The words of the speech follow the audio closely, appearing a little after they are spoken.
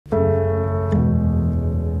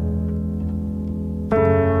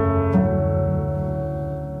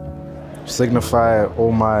signify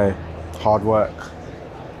all my hard work,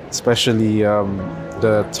 especially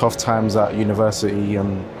the tough times at university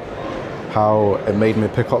and how it made me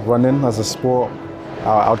pick up running as a sport.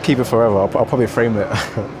 I'll keep it forever. I'll probably frame it.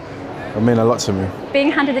 It meant a lot to me.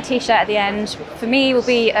 Being handed the t-shirt at the end, for me, will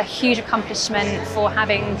be a huge accomplishment for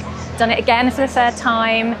having done it again for the third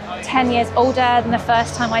time, 10 years older than the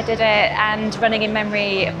first time I did it, and running in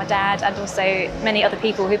memory of my dad and also many other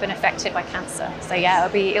people who've been affected by cancer. So yeah,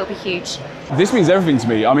 it'll be huge. This means everything to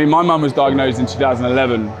me. I mean, my mum was diagnosed in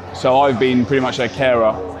 2011, so I've been pretty much her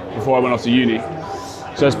carer before I went off to uni.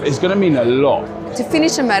 So it's going to mean a lot. To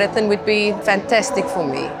finish a marathon would be fantastic for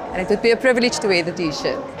me, and it would be a privilege to wear the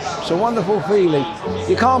t-shirt. It's a wonderful feeling.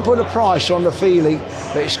 You can't put a price on the feeling,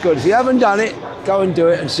 but it's good. If you haven't done it, go and do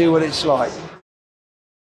it and see what it's like.